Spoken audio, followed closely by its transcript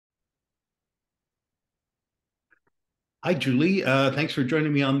Hi, Julie. Thanks for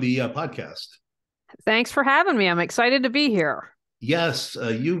joining me on the podcast. Thanks for having me. I'm excited to be here. Yes,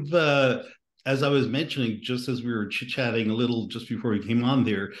 as I was mentioning, just as we were chit-chatting a little just before we came on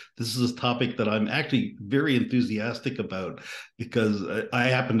there, this is a topic that I'm actually very enthusiastic about because I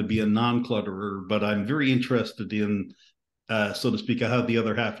happen to be a non-clutterer, but I'm very interested in, so to speak, how the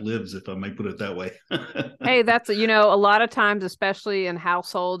other half lives, if I might put it that way. Hey, a lot of times, especially in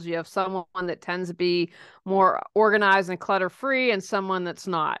households, you have someone that tends to be more organized and clutter free and someone that's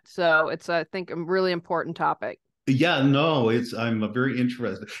not. So it's, I think, a really important topic. Yeah, no, I'm very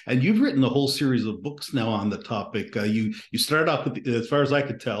interested, and you've written a whole series of books now on the topic. You started off with, as far as I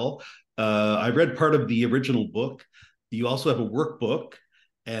could tell, I read part of the original book. You also have a workbook,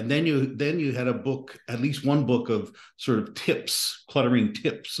 and then you had a book, at least one book of sort of tips, cluttering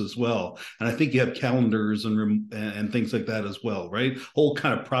tips as well. And I think you have calendars and things like that as well, right? Whole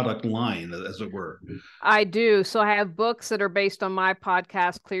kind of product line, as it were. I do. So I have books that are based on my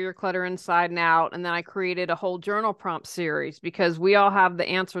podcast, Clear Your Clutter Inside and Out. And then I created a whole journal prompt series because we all have the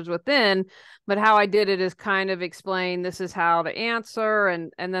answers within. But how I did it is kind of explain this is how to answer.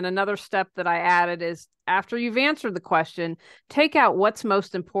 And then another step that I added is after you've answered the question, take out what's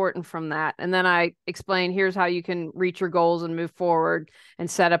most important from that. And then I explain here's how you can reach your goals and move forward and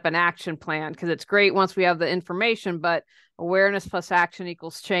set up an action plan. Because it's great once we have the information, but awareness plus action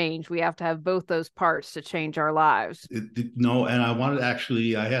equals change. We have to have both those parts to change our lives. No, and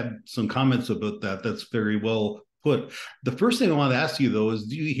I had some comments about that. That's very well put. The first thing I want to ask you, though, is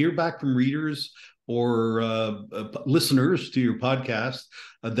do you hear back from readers or listeners to your podcast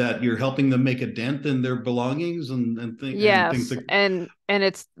that you're helping them make a dent in their belongings and things Yes, like. and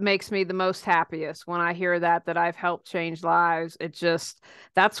it's makes me the most happiest when I hear that I've helped change lives. It just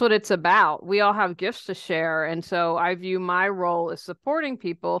that's what it's about. We all have gifts to share, and so I view my role as supporting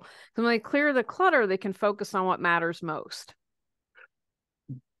people. When they clear the clutter, they can focus on what matters most.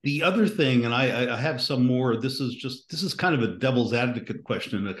 The other thing, and I have some more. This is kind of a devil's advocate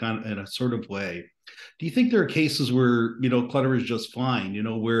question in a sort of way. Do you think there are cases where clutter is just fine?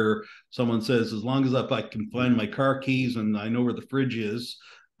 Where someone says, as long as if I can find my car keys and I know where the fridge is,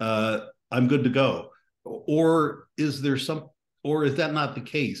 I'm good to go. Or is there some, or is that not the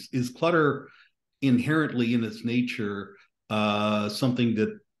case? Is clutter inherently in its nature something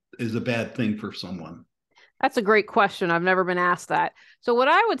that is a bad thing for someone? That's a great question. I've never been asked that. So what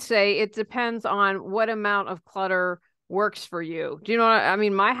I would say, it depends on what amount of clutter works for you. Do you know what I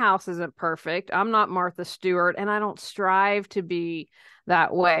mean? My house isn't perfect. I'm not Martha Stewart, and I don't strive to be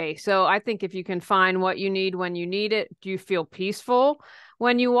that way. So I think if you can find what you need when you need it, do you feel peaceful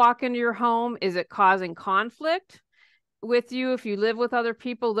when you walk into your home? Is it causing conflict with you if you live with other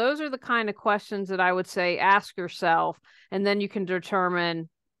people? Those are the kind of questions that I would say ask yourself, and then you can determine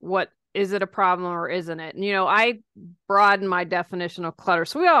what is it a problem or isn't it. And I broaden my definition of clutter,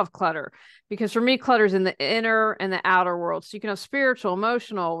 so we all have clutter, because for me clutter is in the inner and the outer world. So you can have spiritual,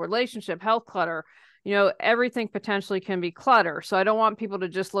 emotional, relationship, health clutter. Everything potentially can be clutter, so I don't want people to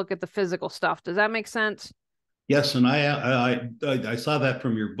just look at the physical stuff. Does that make sense? Yes, and I saw that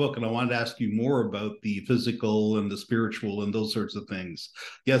from your book, and I wanted to ask you more about the physical and the spiritual and those sorts of things.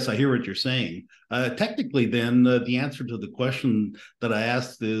 Yes, I hear what you're saying. Technically, then the answer to the question that I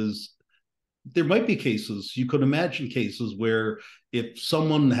asked is there might be cases, you could imagine cases where if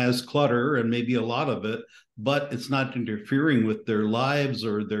someone has clutter and maybe a lot of it, but it's not interfering with their lives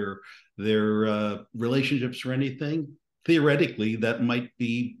or their relationships or anything, theoretically that might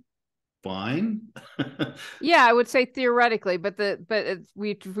be fine. Yeah, I would say theoretically,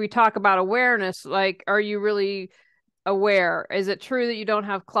 we talk about awareness. Like, are you really aware? Is it true that you don't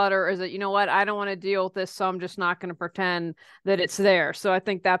have clutter? Is it, you know what, I don't want to deal with this, so I'm just not going to pretend that it's there. So I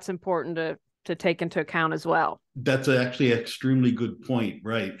think that's important to take into account as well. That's actually an extremely good point,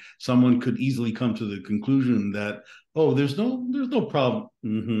 right? Someone could easily come to the conclusion that, oh, there's no problem.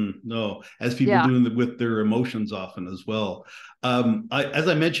 No, as people Yeah. do with their emotions often as well. As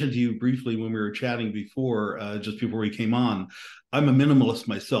I mentioned to you briefly when we were chatting before, just before we came on, I'm a minimalist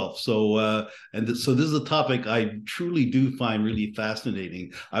myself. So this is a topic I truly do find really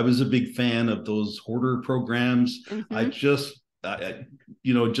fascinating. I was a big fan of those hoarder programs. I Hmm. just,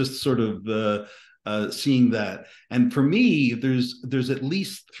 just sort of seeing that. And for me, there's at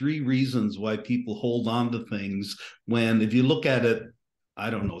least three reasons why people hold on to things when, if you look at it, I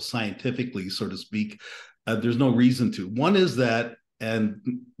don't know, scientifically, so to speak, there's no reason to. One is that, and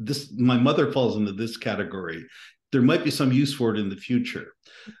this, my mother falls into this category. There might be some use for it in the future.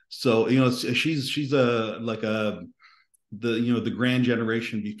 So she's a like a the grand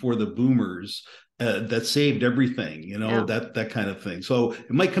generation before the boomers, that saved everything, Yeah. that kind of thing. So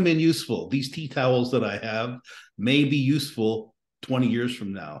it might come in useful. These tea towels that I have may be useful 20 years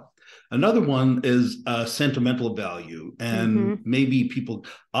from now. Another one is sentimental value, and Mm-hmm. maybe people.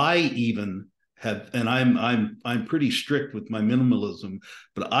 I even have, and I'm pretty strict with my minimalism,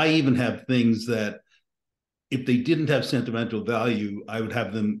 but I even have things that if they didn't have sentimental value, I would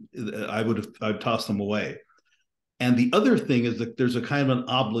have them. I'd toss them away. And the other thing is that there's a kind of an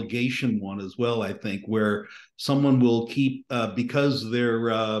obligation one as well, I think, where someone will keep because their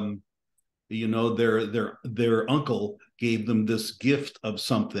uncle gave them this gift of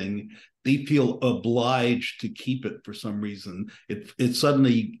something, they feel obliged to keep it for some reason. It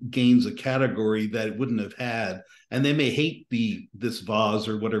suddenly gains a category that it wouldn't have had, and they may hate this vase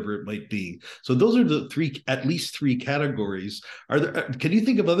or whatever it might be. So those are the three, at least three categories. Are there? Can you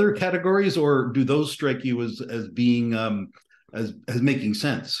think of other categories, or do those strike you as being as making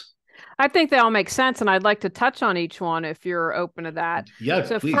sense? I think they all make sense, and I'd like to touch on each one if you're open to that. Yeah,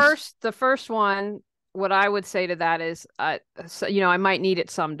 So please. the first one, what I would say to that is, I might need it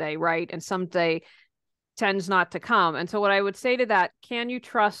someday, right? And someday tends not to come. And so what I would say to that, can you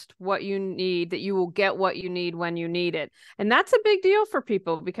trust what you need, that you will get what you need when you need it? And that's a big deal for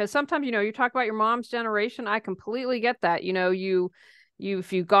people because sometimes, you talk about your mom's generation. I completely get that.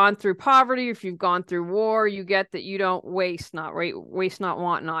 If you've gone through poverty, if you've gone through war, you get that you don't waste, not right, waste not,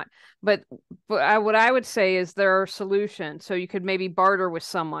 want not. But what I would say is there are solutions. So you could maybe barter with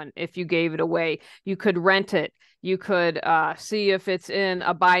someone if you gave it away. You could rent it. You could see if it's in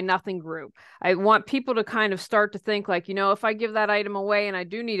a buy nothing group. I want people to kind of start to think like, if I give that item away and I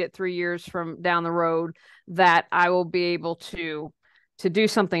do need it 3 years from down the road, that I will be able to do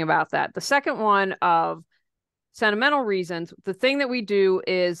something about that. The second one of sentimental reasons, the thing that we do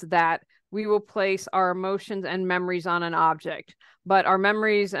is that we will place our emotions and memories on an object, but our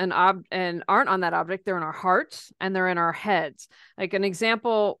memories and aren't on that object. They're in our hearts and they're in our heads. Like an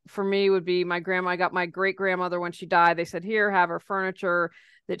example for me would be my grandma. I got my great grandmother when she died. They said, here, have her furniture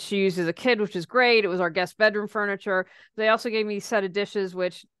that she used as a kid, which is great. It was our guest bedroom furniture. They also gave me a set of dishes,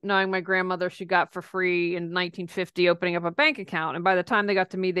 which knowing my grandmother, she got for free in 1950, opening up a bank account. And by the time they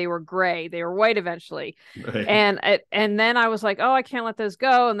got to me, they were gray. They were white eventually. Right. And then I was like, oh, I can't let those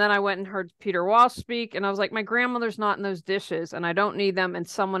go. And then I went and heard Peter Walsh speak, and I was like, my grandmother's not in those dishes, and I don't need them, and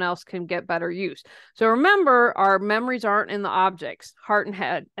someone else can get better use. So remember, our memories aren't in the objects, heart and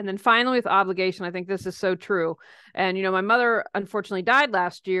head. And then finally, with obligation, I think this is so true. And my mother unfortunately died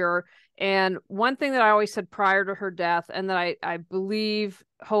last year. And one thing that I always said prior to her death, and that I believe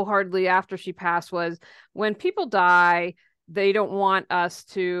wholeheartedly after she passed, was when people die, they don't want us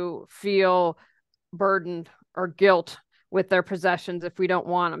to feel burdened or guilt with their possessions if we don't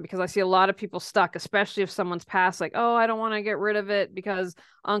want them, because I see a lot of people stuck, especially if someone's passed, like, oh, I don't want to get rid of it because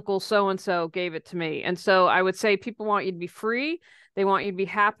uncle so and so gave it to me. And so I would say people want you to be free, they want you to be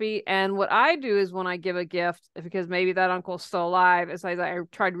happy. And what I do is when I give a gift, because maybe that uncle's still alive, is I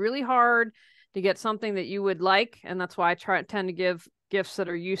tried really hard to get something that you would like, and that's why I tend to give gifts that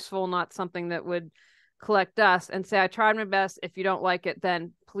are useful, not something that would collect dust, and say, I tried my best. If you don't like it,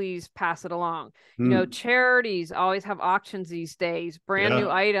 then please pass it along. Hmm. Charities always have auctions these days, brand new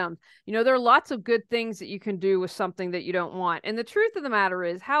Yeah. items. There are lots of good things that you can do with something that you don't want. And the truth of the matter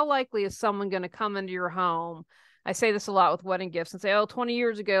is, how likely is someone going to come into your home? I say this a lot with wedding gifts and say, oh, 20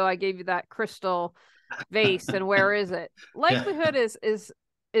 years ago, I gave you that crystal vase, and where is it? Yeah. Likelihood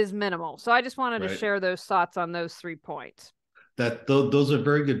is minimal. So I just wanted to Right. share those thoughts on those 3 points. Those are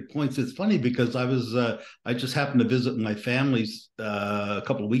very good points. It's funny because I just happened to visit my family's a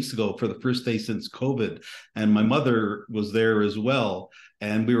couple of weeks ago for the first day since COVID, and my mother was there as well,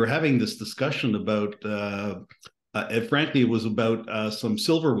 and we were having this discussion about and frankly, it was about some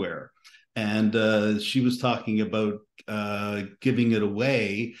silverware, and she was talking about giving it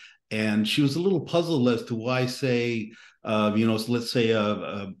away, and she was a little puzzled as to why, say, so let's say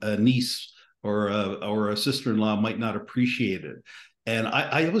a niece or a sister-in-law might not appreciate it. And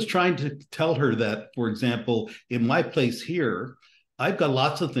I was trying to tell her that, for example, in my place here, I've got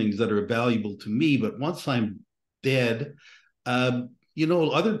lots of things that are valuable to me, but once I'm dead,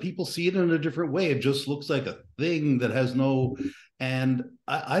 other people see it in a different way. It just looks like a thing that has no. And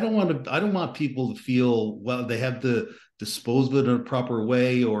I don't want to. I don't want people to feel well they have to dispose of it in a proper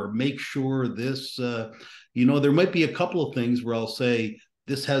way or make sure this. There might be a couple of things where I'll say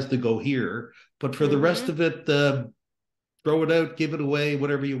this has to go here, but for the rest Mm-hmm. of it, throw it out, give it away,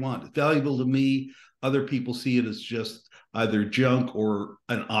 whatever you want. It's valuable to me. Other people see it as just either junk or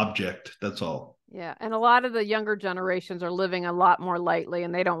an object. That's all. Yeah. And a lot of the younger generations are living a lot more lightly,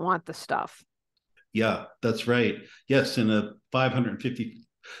 and they don't want the stuff. Yeah, that's right. Yes, in a 550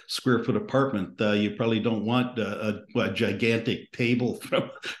 square foot apartment, you probably don't want a gigantic table from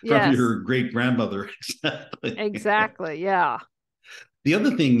Yes, your great grandmother. Exactly. exactly. Yeah. The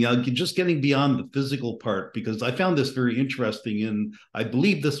other thing, just getting beyond the physical part, because I found this very interesting, and I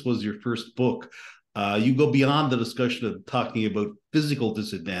believe this was your first book. You go beyond the discussion of talking about physical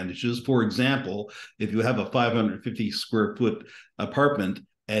disadvantages. For example, if you have a 550 square foot apartment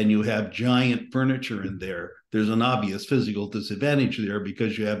and you have giant furniture in there, there's an obvious physical disadvantage there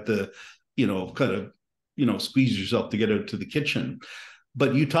because you have to, kind of, squeeze yourself to get out to the kitchen.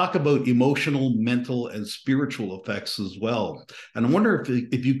 But you talk about emotional, mental, and spiritual effects as well. And I wonder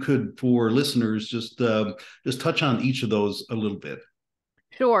if you could, for listeners, just touch on each of those a little bit.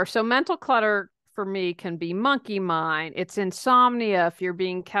 Sure. So mental clutter for me can be monkey mind. It's insomnia if you're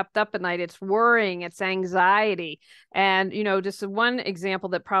being kept up at night. It's worrying. It's anxiety. And, just one example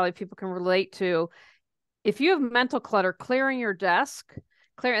that probably people can relate to. If you have mental clutter, clearing your desk,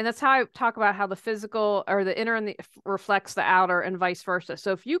 and that's how I talk about how the physical or the inner and the reflects the outer and vice versa.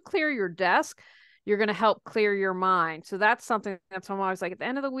 So if you clear your desk, you're going to help clear your mind. So that's something that's why I was like, at the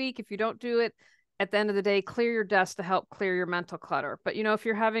end of the week, if you don't do it at the end of the day, clear your desk to help clear your mental clutter. But if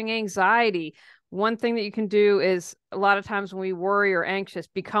you're having anxiety, one thing that you can do is a lot of times when we worry or anxious,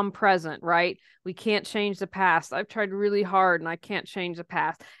 become present, right? We can't change the past. I've tried really hard and I can't change the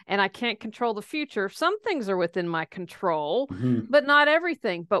past, and I can't control the future. Some things are within my control, Mm-hmm. but not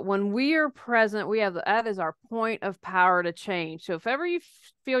everything. But when we are present, that is our point of power to change. So if ever you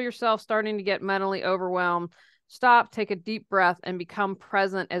feel yourself starting to get mentally overwhelmed, stop, take a deep breath, and become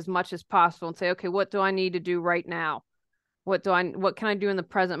present as much as possible and say, okay, what do I need to do right now? What can I do in the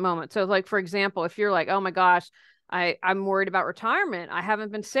present moment? So like, for example, if you're like, oh my gosh, I'm worried about retirement, I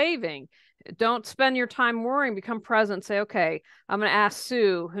haven't been saving. Don't spend your time worrying, become present and say, okay, I'm going to ask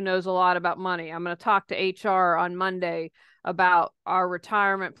Sue, who knows a lot about money. I'm going to talk to HR on Monday about our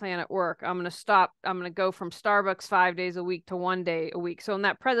retirement plan at work. I'm going to go from Starbucks 5 days a week to 1 day a week. So in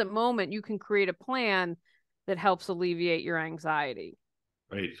that present moment, you can create a plan that helps alleviate your anxiety.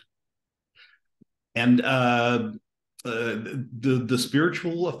 Right. And the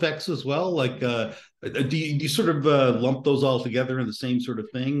spiritual effects as well. Like, do you sort of lump those all together in the same sort of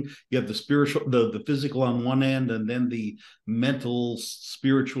thing? You have the spiritual, the physical on one end, and then the mental,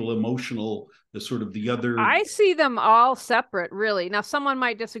 spiritual, emotional, the sort of the other. I see them all separate, really. Now, someone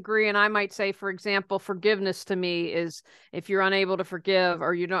might disagree, and I might say, for example, forgiveness to me is if you're unable to forgive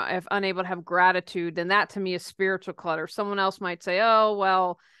or if unable to have gratitude, then that to me is spiritual clutter. Someone else might say, oh,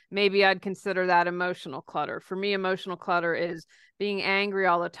 well, maybe I'd consider that emotional clutter. For me, emotional clutter is being angry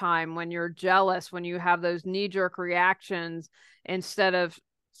all the time, when you're jealous, when you have those knee-jerk reactions, instead of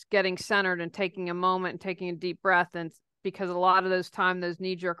getting centered and taking a moment and taking a deep breath, and because a lot of those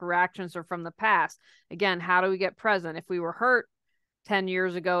knee-jerk reactions are from the past. Again, how do we get present? If we were hurt 10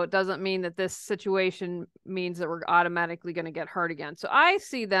 years ago, it doesn't mean that this situation means that we're automatically going to get hurt again. So I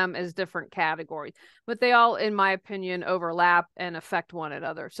see them as different categories, but they all, in my opinion, overlap and affect one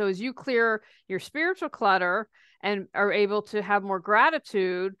another. So as you clear your spiritual clutter and are able to have more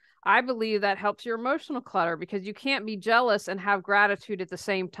gratitude, I believe that helps your emotional clutter, because you can't be jealous and have gratitude at the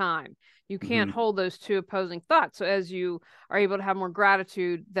same time. You can't Mhm. hold those two opposing thoughts. So as you are able to have more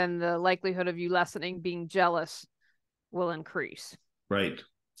gratitude, then the likelihood of you lessening being jealous will increase. Right.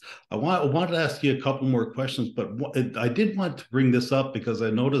 I want to ask you a couple more questions, but I did want to bring this up because I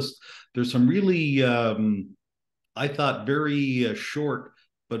noticed there's some really, I thought, very short,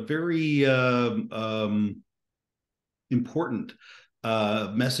 but very important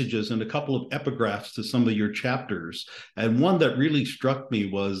messages and a couple of epigraphs to some of your chapters. And one that really struck me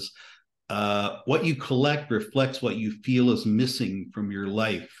was what you collect reflects what you feel is missing from your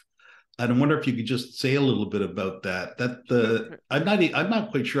life. And I wonder if you could just say a little bit about that. I'm not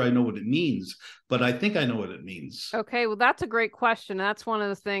quite sure I know what it means, but I think I know what it means. Okay, well, that's a great question. That's one of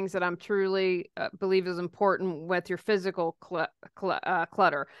the things that I'm truly believe is important with your physical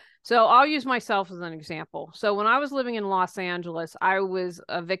clutter. So I'll use myself as an example. So when I was living in Los Angeles, I was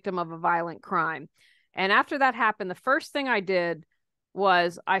a victim of a violent crime. And after that happened, the first thing I did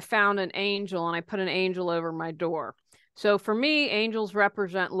was I found an angel and I put an angel over my door. So for me, angels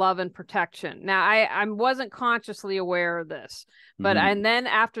represent love and protection. Now, I wasn't consciously aware of this, but Mm-hmm. and then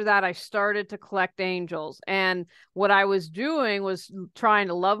after that, I started to collect angels. And what I was doing was trying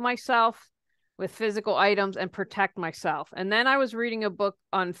to love myself with physical items and protect myself. And then I was reading a book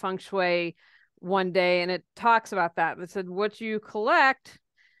on feng shui one day, and it talks about that. It said, what you collect,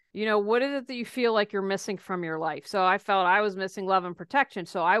 what is it that you feel like you're missing from your life? So I felt I was missing love and protection.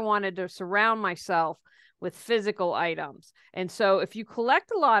 So I wanted to surround myself with physical items. And so if you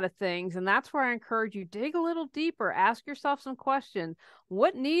collect a lot of things, and that's where I encourage you, dig a little deeper, ask yourself some questions.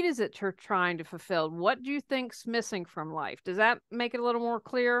 What need is it you're trying to fulfill? What do you think's missing from life? Does that make it a little more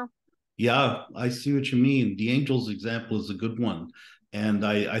clear? Yeah, I see what you mean. The Angels example is a good one. And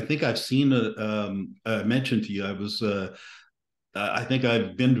I think I've seen I mentioned to you, I think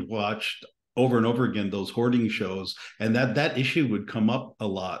I've binge watched over and over again those hoarding shows, and that issue would come up a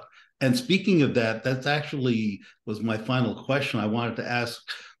lot. And speaking of that, that's actually was my final question I wanted to ask.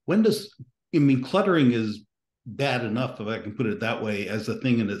 When does I mean cluttering is bad enough, if I can put it that way, as a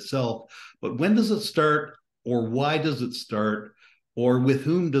thing in itself, but when does it start, or why does it start, or with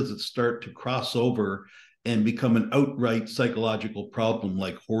whom does it start to cross over and become an outright psychological problem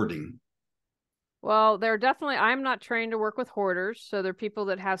like hoarding? Well, there are definitely, I'm not trained to work with hoarders. So there are people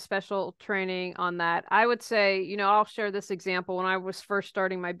that have special training on that. I would say, I'll share this example. When I was first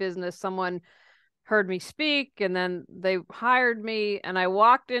starting my business, someone heard me speak and then they hired me and I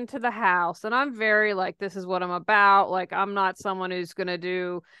walked into the house and I'm very like, this is what I'm about. Like, I'm not someone who's going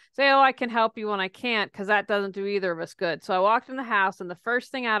to say, oh, I can help you when I can't, because that doesn't do either of us good. So I walked in the house and the first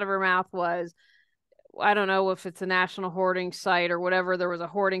thing out of her mouth was, I don't know if it's a national hoarding site or whatever. There was a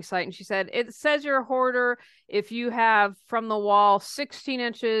hoarding site. And she said, it says you're a hoarder if you have from the wall 16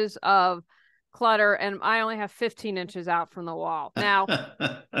 inches of clutter, and I only have 15 inches out from the wall. Now,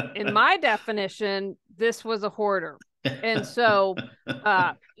 in my definition, this was a hoarder. And so,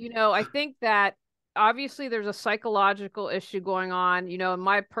 I think that obviously there's a psychological issue going on. In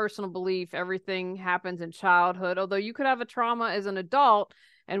my personal belief, everything happens in childhood, although you could have a trauma as an adult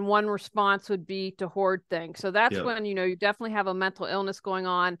and one response would be to hoard things. So that's Yep. when, you definitely have a mental illness going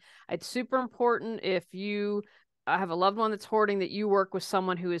on. It's super important if you have a loved one that's hoarding that you work with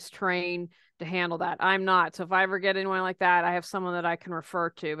someone who is trained to handle that. I'm not. So if I ever get anyone like that, I have someone that I can refer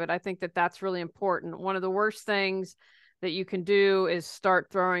to. But I think that that's really important. One of the worst things that you can do is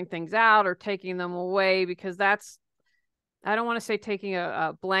start throwing things out or taking them away, because that's, I don't want to say taking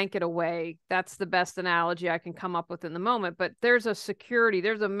a blanket away. That's the best analogy I can come up with in the moment, but there's a security,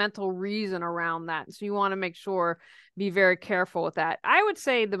 there's a mental reason around that. So you want to make sure, be very careful with that. I would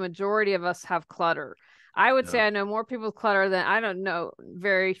say the majority of us have clutter. I would say Yeah. I know more people with clutter than I don't know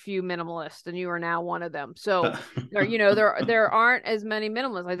very few minimalists, and you are now one of them. So there aren't as many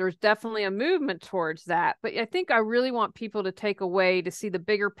minimalists. Like, there's definitely a movement towards that. But I think I really want people to take away to see the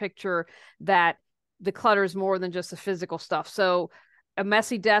bigger picture, that the clutter is more than just the physical stuff. So a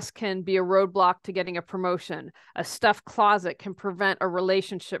messy desk can be a roadblock to getting a promotion. A stuffed closet can prevent a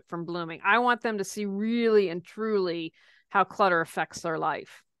relationship from blooming. I want them to see really and truly how clutter affects their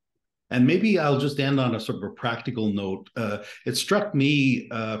life. And maybe I'll just end on a sort of a practical note. It struck me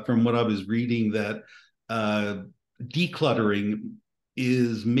from what I was reading that uh, decluttering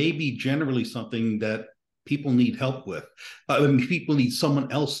is maybe generally something that people need help with. I mean, people need someone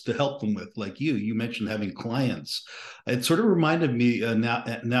else to help them with, like you. You mentioned having clients. It sort of reminded me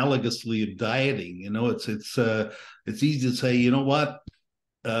analogously of dieting. It's easy to say, you know what,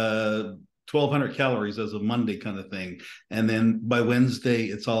 1,200 calories as a Monday kind of thing. And then by Wednesday,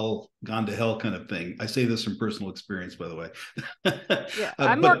 it's all gone to hell kind of thing. I say this from personal experience, by the way. Yeah, uh,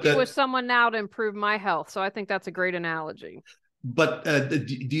 I'm but working with that, someone now to improve my health. So I think that's a great analogy.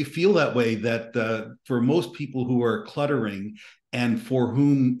 do you feel that way that for most people who are cluttering and for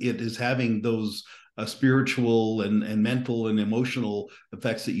whom it is having those spiritual and mental and emotional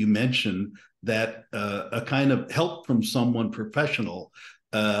effects that you mentioned, that a kind of help from someone professional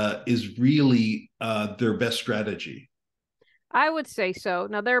is really their best strategy? I would say so.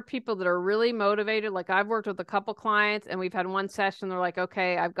 Now, there are people that are really motivated. Like, I've worked with a couple clients and we've had one session. They're like,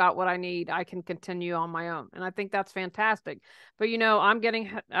 okay, I've got what I need. I can continue on my own. And I think that's fantastic. But, I'm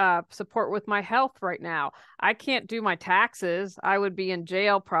getting support with my health right now. I can't do my taxes. I would be in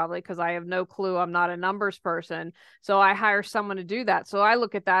jail probably, because I have no clue. I'm not a numbers person. So I hire someone to do that. So I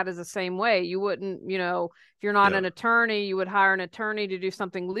look at that as the same way. You wouldn't, if you're not Yeah. an attorney, you would hire an attorney to do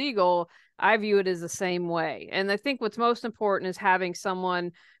something legal. I view it as the same way. And I think what's most important is having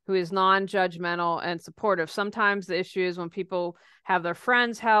someone who is non-judgmental and supportive. Sometimes the issue is when people have their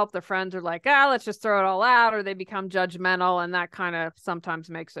friends help, their friends are like, let's just throw it all out, or they become judgmental, and that kind of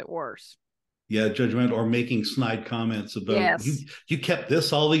sometimes makes it worse. Yeah, judgment or making snide comments about you. Yes. You kept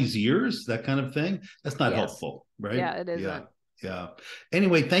this all these years, that kind of thing. That's not Yes. helpful, right? Yeah, it Yeah, isn't. yeah.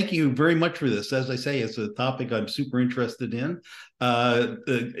 Anyway, thank you very much for this. As I say, it's a topic I'm super interested in. And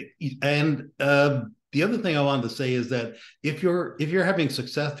the other thing I wanted to say is that if you're having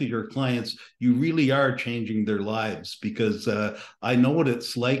success with your clients, you really are changing their lives, because I know what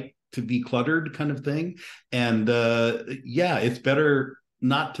it's like to be cluttered, kind of thing. And yeah, it's better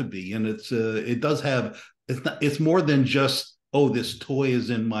not to be, and it does have it's more than just, oh, this toy is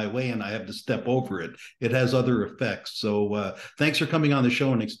in my way and I have to step over it. It has other effects. So thanks for coming on the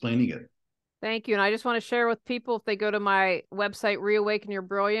show and explaining it. Thank you. And I just want to share with people, if they go to my website,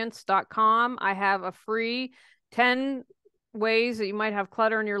 reawakenyourbrilliance.com, I have a free 10 ways that you might have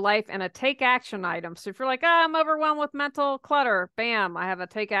clutter in your life and a take action item. So if you're like, I'm overwhelmed with mental clutter, bam, I have a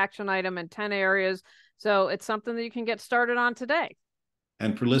take action item in 10 areas. So it's something that you can get started on today.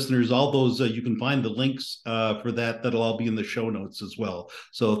 And for listeners, all those, you can find the links for that. That'll all be in the show notes as well.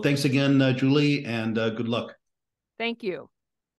 So thanks again, Julie, and good luck. Thank you.